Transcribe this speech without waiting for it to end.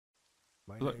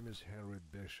My Look. name is Henry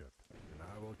Bishop, and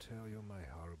I will tell you my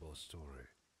horrible story.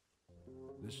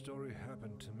 This story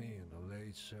happened to me in the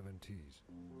late 70s,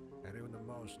 and even the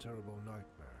most terrible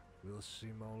nightmare will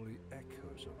seem only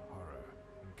echoes of horror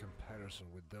in comparison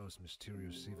with those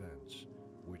mysterious events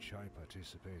which I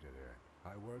participated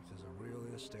in. I worked as a real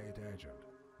estate agent,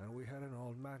 and we had an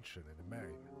old mansion in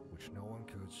Maine which no one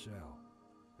could sell.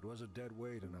 It was a dead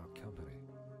weight in our company,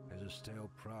 as a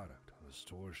stale product on the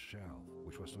store's shelf,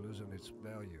 which was losing its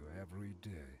value every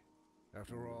day.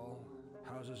 After all,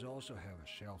 houses also have a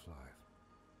shelf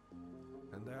life.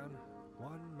 And then,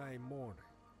 one May morning,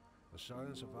 the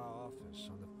silence of our office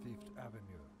on the Fifth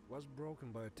Avenue was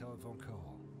broken by a telephone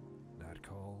call. That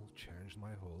call changed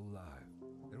my whole life.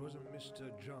 It was a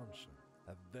Mr. Johnson,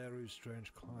 a very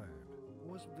strange client,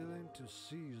 who was willing to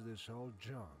seize this old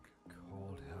junk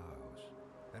called house.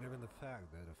 And even the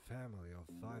fact that a family of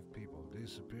 5 people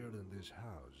disappeared in this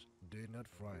house did not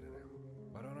frighten him.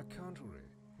 But on the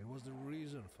contrary, it was the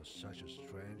reason for such a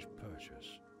strange purchase.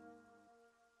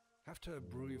 After a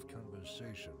brief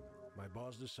conversation, my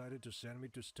boss decided to send me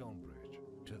to Stonebridge,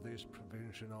 to this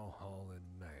provincial hall in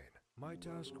Maine. My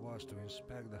task was to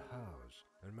inspect the house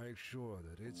and make sure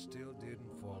that it still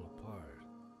didn't fall apart,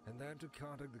 and then to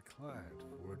contact the client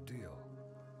for a deal.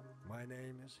 My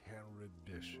name is Henry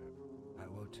Bishop. I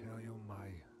will tell you my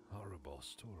horrible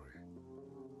story.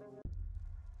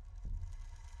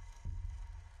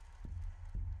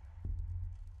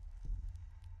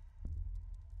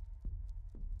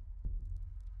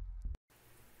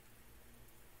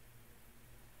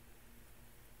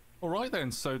 Alright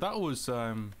then, so that was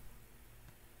an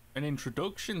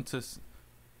introduction to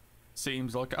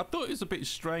seems like. I thought it was a bit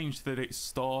strange that it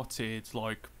started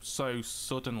like so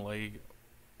suddenly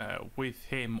with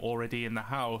him already in the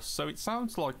house. So it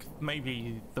sounds like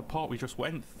maybe the part we just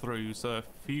went through is a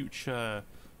future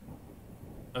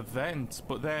event,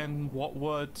 but then what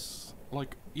would,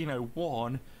 like, you know,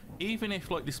 one, even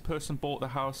if like this person bought the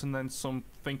house and then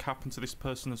something happened to this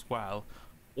person as well,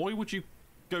 why would you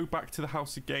go back to the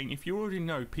house again if you already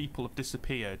know people have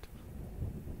disappeared?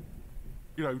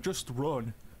 You know, just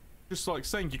run. Just like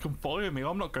saying, you can fire me,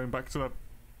 I'm not going back to that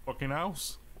fucking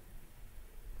house.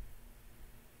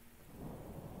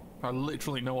 I have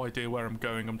literally no idea where I'm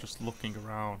going, I'm just looking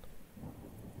around.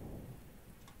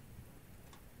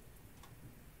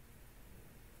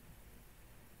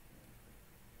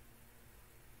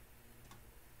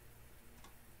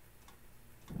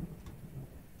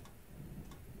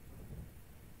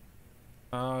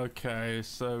 Okay,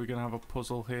 so we're gonna have a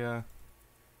puzzle here.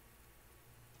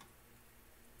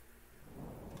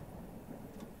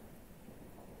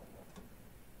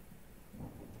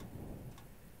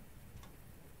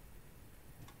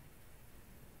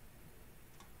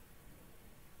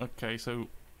 Okay, so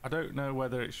I don't know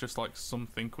whether it's just like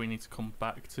something we need to come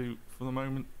back to for the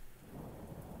moment.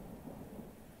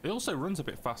 It also runs a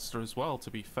bit faster as well,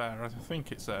 to be fair. I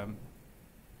think it's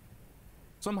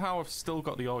somehow I've still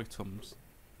got the items.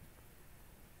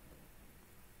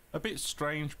 A bit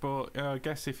strange, but I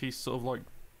guess if he's sort of like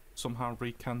somehow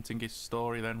recanting his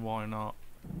story, then why not?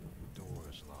 Door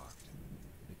is locked.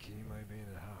 The key might be in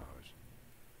the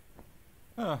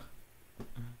house.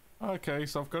 Ah. Okay,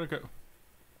 so I've got to go.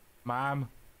 Ma'am,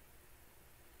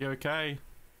 you okay?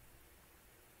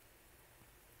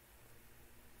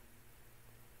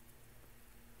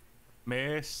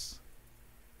 Miss?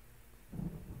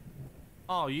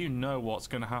 Oh, you know what's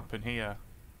gonna happen here.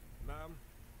 Ma'am,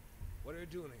 what are you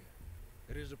doing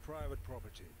here? It is a private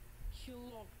property. He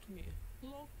locked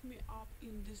me up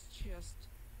in this chest.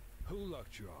 Who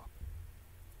locked you up?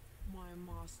 My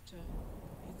master.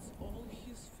 It's all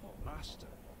his fault. Master.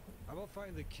 I will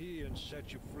find the key and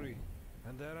set you free,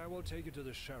 and then I will take you to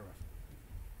the sheriff.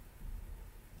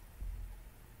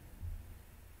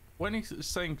 When he's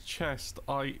saying chest,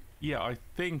 I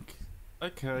think,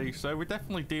 okay, so we're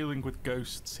definitely dealing with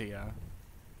ghosts here.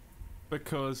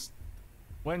 Because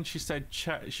when she said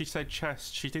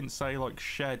chest, she didn't say like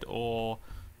shed or,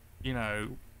 you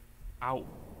know,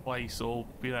 outplace or,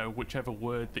 you know, whichever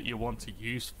word that you want to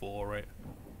use for it.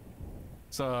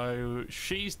 So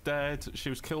she's dead, she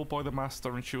was killed by the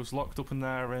master and she was locked up in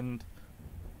there and...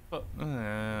 But,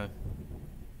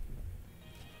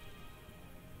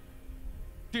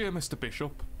 Dear Mr.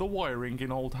 Bishop, the wiring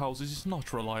in old houses is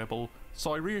not reliable,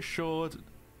 so I reassured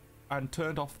and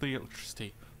turned off the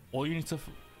electricity. All you need to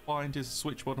find is a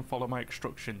switchboard and follow my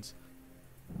instructions.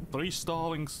 3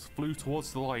 starlings flew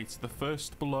towards the light, the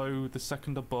first below, the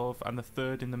second above, and the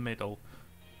third in the middle.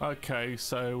 Okay,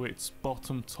 so it's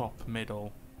bottom, top,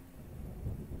 middle.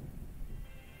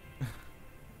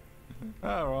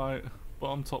 Alright,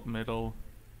 bottom, top, middle.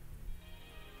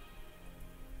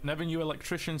 Never knew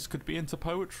electricians could be into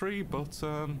poetry, but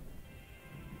well,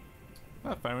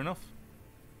 fair enough.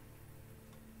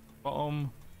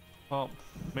 Bottom, top,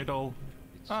 middle,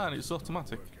 and it's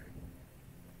automatic.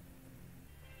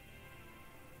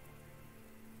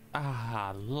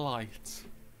 Ah, light.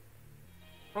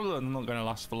 Probably not going to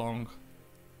last for long.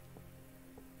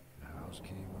 The house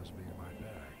key must be in my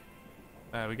bag.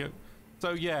 There we go.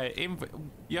 So yeah,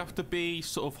 you have to be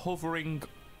sort of hovering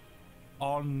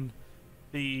on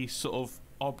the sort of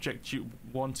object you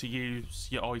want to use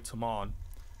your item on,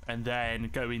 and then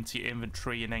go into your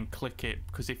inventory and then click it,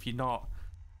 because if you're not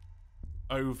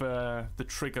over the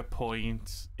trigger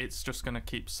point, it's just going to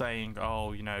keep saying,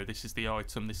 oh, you know, this is the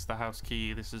item, this is the house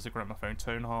key, this is a gramophone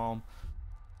tone arm.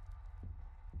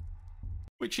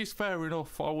 Which is fair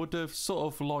enough. I would have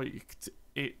sort of liked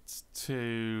it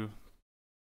to,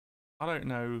 I don't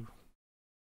know,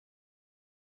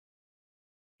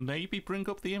 maybe bring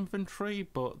up the inventory,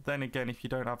 but then again, if you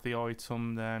don't have the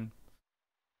item, then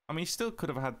I mean, you still could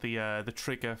have had the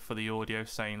trigger for the audio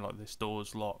saying like this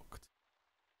door's locked.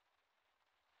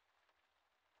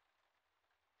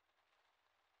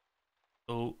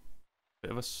 Oh,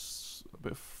 bit of a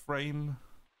bit of frame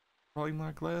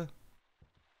lag there.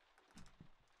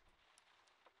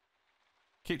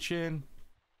 Kitchen.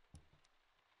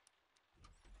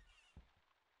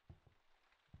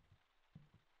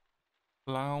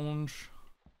 Lounge.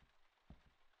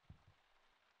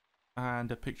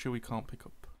 And a picture we can't pick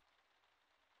up.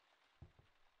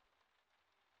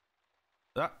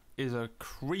 That is a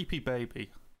creepy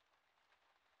baby.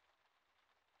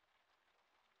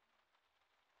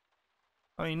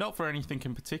 I mean, not for anything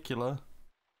in particular.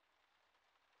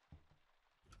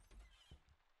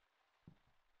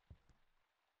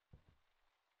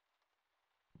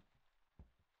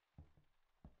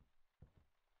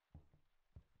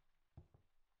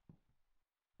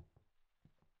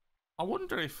 I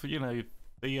wonder if, you know,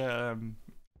 the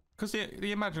because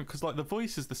imagine, because like the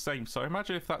voice is the same, so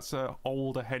imagine if that's a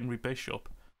older Henry Bishop.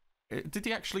 Did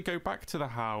he actually go back to the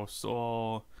house,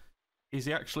 or is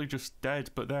he actually just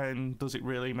dead? But then does it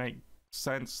really make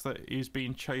sense that he's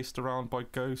being chased around by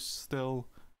ghosts still?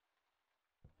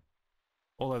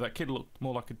 Although that kid looked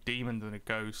more like a demon than a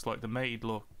ghost. Like the maid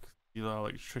looked, you know,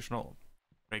 like traditional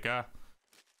bigger.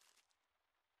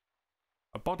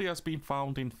 A body has been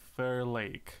found in Fair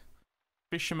Lake.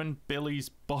 Fisherman Billy's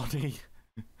body.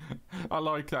 I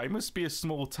like that. It must be a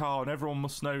small town. Everyone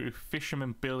must know who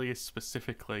Fisherman Billy is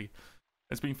specifically.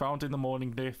 It's been found in the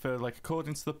morning near Fair Lake.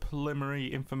 According to the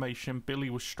preliminary information, Billy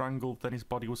was strangled, then his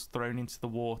body was thrown into the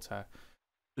water.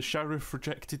 The sheriff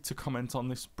rejected to comment on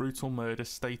this brutal murder,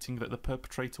 stating that the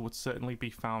perpetrator would certainly be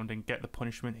found and get the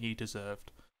punishment he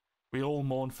deserved. We all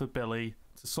mourn for Billy.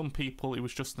 To some people, he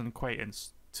was just an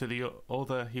acquaintance. To the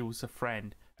other, he was a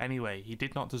friend. Anyway, he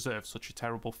did not deserve such a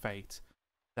terrible fate.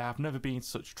 There have never been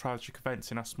such tragic events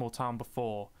in our small town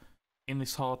before. In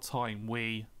this hard time,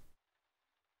 we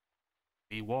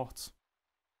what?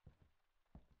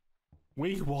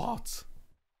 We what?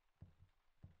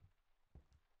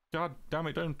 God damn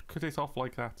it, don't cut it off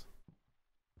like that.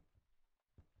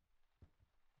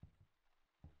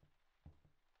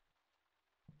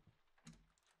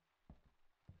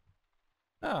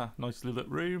 Ah, nicely lit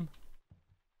room.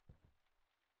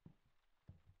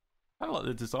 I like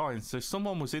the design. So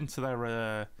someone was into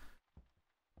their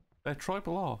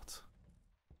tribal art.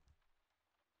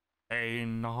 Hey,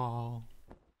 no.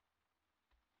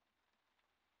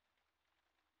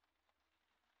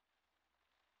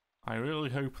 I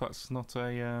really hope that's not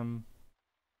a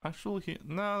actual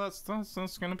no,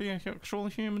 that's gonna be an actual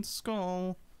human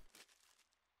skull.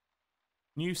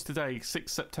 News today,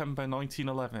 6 September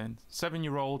 1911.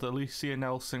 7-year-old Alicia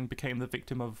Nelson became the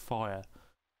victim of a fire.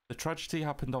 The tragedy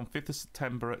happened on 5th of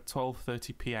September at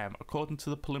 12:30 p.m. According to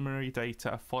the preliminary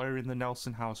data, a fire in the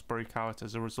Nelson house broke out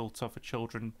as a result of a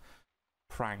children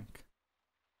prank.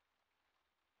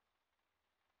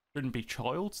 Shouldn't be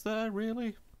childs there,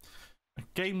 really? A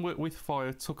game with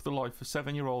fire took the life of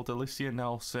 7-year-old Alicia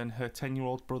Nelson. Her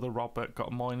 10-year-old brother Robert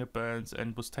got minor burns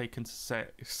and was taken to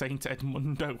St.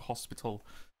 Edmundo Hospital.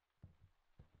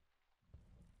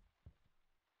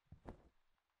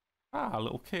 Ah, a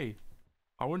little key.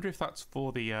 I wonder if that's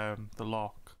for the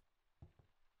lock.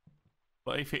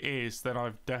 But if it is, then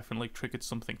I've definitely triggered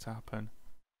something to happen.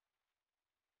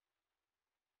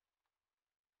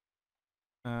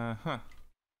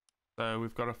 So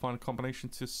we've got to find a combination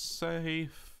to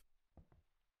save.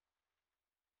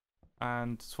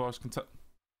 And as far as I can tell...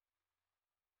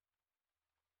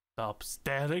 Stop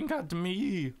staring at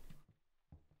me!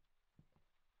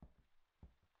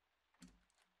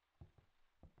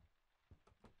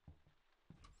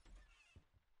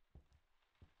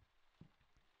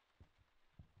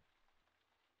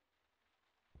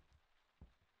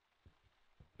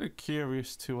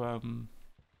 Curious to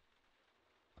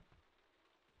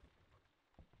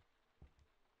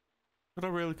Should I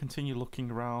really continue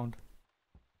looking around?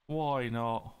 Why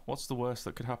not? What's the worst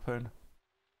that could happen?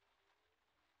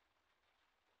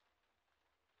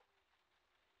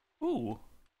 Ooh,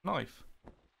 knife.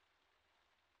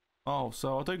 Oh,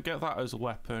 so I don't get that as a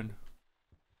weapon.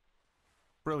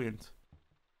 Brilliant.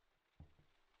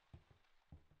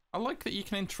 I like that you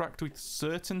can interact with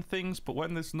certain things, but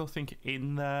when there's nothing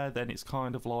in there, then it's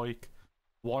kind of like,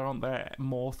 why aren't there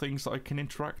more things that I can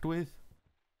interact with?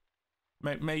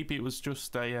 Maybe it was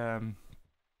just a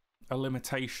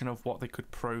limitation of what they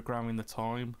could program in the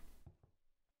time.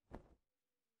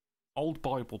 Old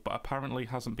Bible, but apparently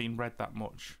hasn't been read that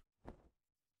much.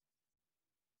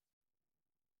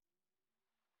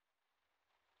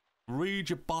 Read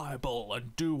your Bible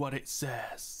and do what it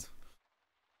says.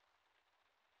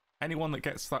 Anyone that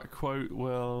gets that quote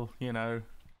will, you know,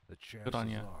 The chest good on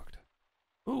is you. locked.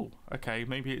 Ooh, okay,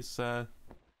 maybe it's, there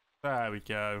we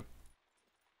go.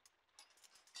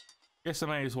 Guess I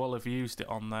may as well have used it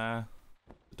on there.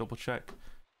 Double check.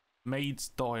 Maid's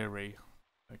diary.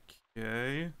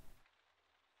 Okay.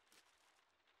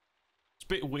 It's a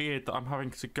bit weird that I'm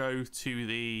having to go to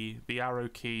the arrow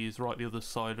keys right the other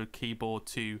side of the keyboard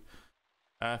to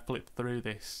flip through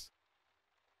this.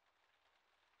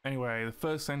 Anyway, the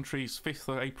first entry is 5th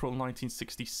of April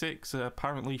 1966.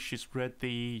 Apparently she's read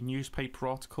the newspaper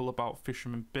article about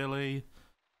Fisherman Billy.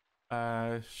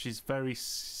 She's very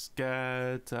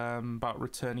scared about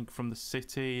returning from the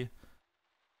city.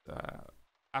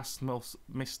 Asked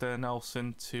Mr.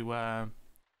 Nelson to,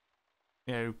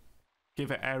 you know, give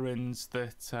her errands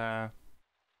that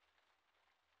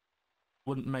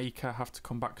wouldn't make her have to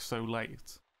come back so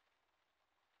late.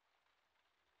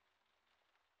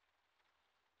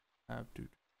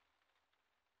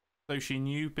 So she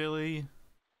knew Billy.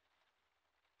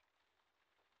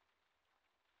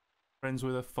 Friends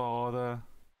with her father.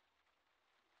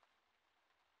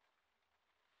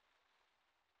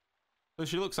 So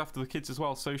she looks after the kids as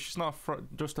well. So she's not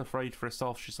just afraid for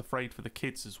herself, she's afraid for the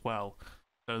kids as well.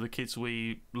 So the kids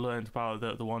we learned about,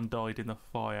 the one died in the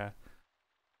fire.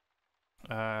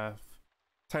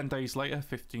 10 days later,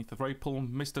 15th of April,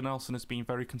 Mr. Nelson has been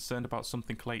very concerned about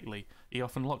something lately. He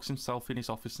often locks himself in his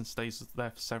office and stays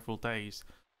there for several days.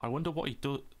 I wonder what he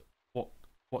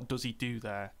what does he do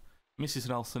there? Mrs.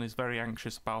 Nelson is very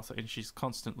anxious about it and she's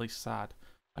constantly sad.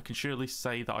 I can surely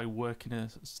say that I work in a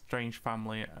strange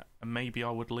family and maybe I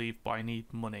would leave, but I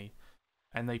need money.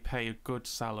 And they pay a good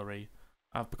salary.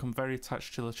 I've become very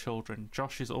attached to the children.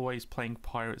 Josh is always playing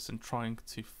pirates and trying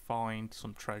to find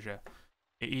some treasure.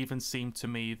 It even seemed to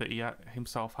me that he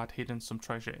himself had hidden some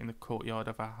treasure in the courtyard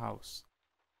of our house.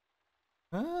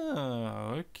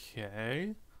 Oh,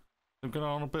 okay. I'm going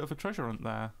on a bit of a treasure hunt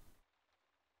there.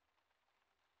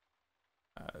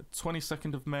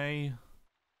 22nd of May.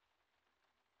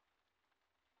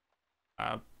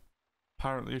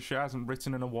 Apparently she hasn't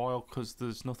written in a while because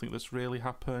there's nothing that's really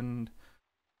happened.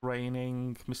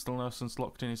 Raining. Mr. Nelson's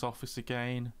locked in his office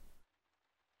again.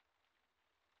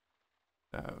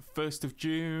 1st of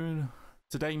June.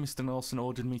 Today Mr. Nelson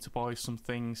ordered me to buy some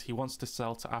things he wants to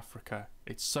sell to Africa.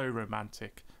 It's so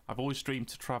romantic. I've always dreamed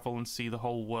to travel and see the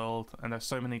whole world, and there's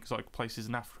so many exotic places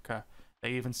in Africa. They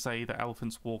even say that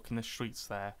elephants walk in the streets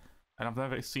there, and I've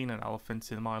never seen an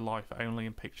elephant in my life, only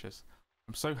in pictures.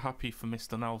 I'm so happy for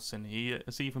Mr. Nelson. He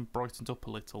has even brightened up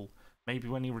a little. Maybe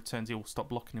when he returns he will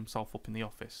stop locking himself up in the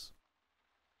office.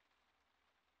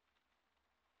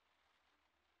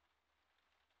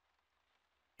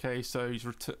 Okay, so he's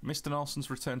Mr. Nelson's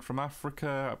returned from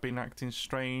Africa. I've been acting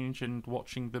strange and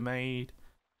watching The Maid.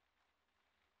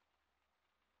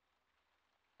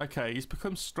 Okay, he's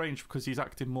become strange because he's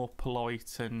acting more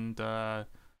polite and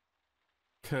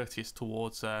courteous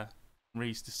towards her.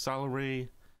 Raised his salary.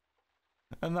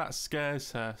 And that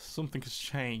scares her. Something has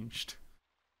changed.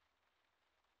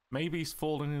 Maybe he's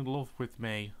fallen in love with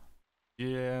me.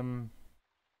 Yeah.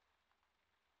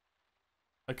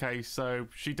 Okay, so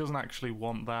she doesn't actually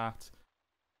want that.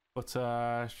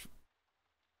 But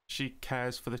she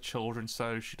cares for the children,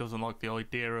 so she doesn't like the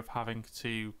idea of having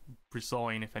to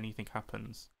resign if anything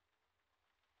happens.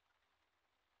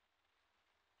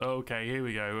 Okay, here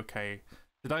we go. Okay.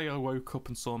 Today I woke up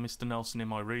and saw Mr. Nelson in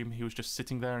my room. He was just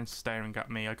sitting there and staring at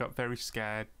me. I got very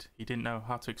scared. He didn't know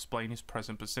how to explain his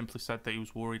presence, but simply said that he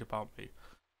was worried about me.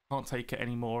 I can't take it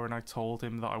anymore, and I told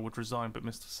him that I would resign, but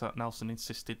Mr. Nelson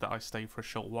insisted that I stay for a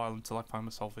short while until I find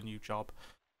myself a new job.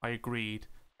 I agreed.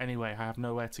 Anyway, I have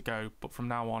nowhere to go, but from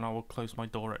now on I will close my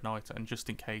door at night, and just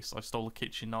in case, I stole a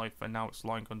kitchen knife and now it's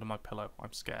lying under my pillow.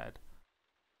 I'm scared.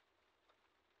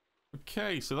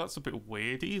 Okay, so that's a bit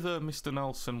weird. Either Mr.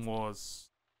 Nelson was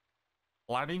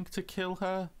planning to kill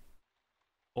her,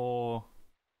 or...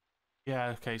 Yeah,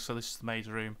 okay, so this is the maid's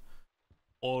room.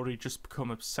 Or he just become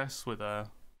obsessed with her.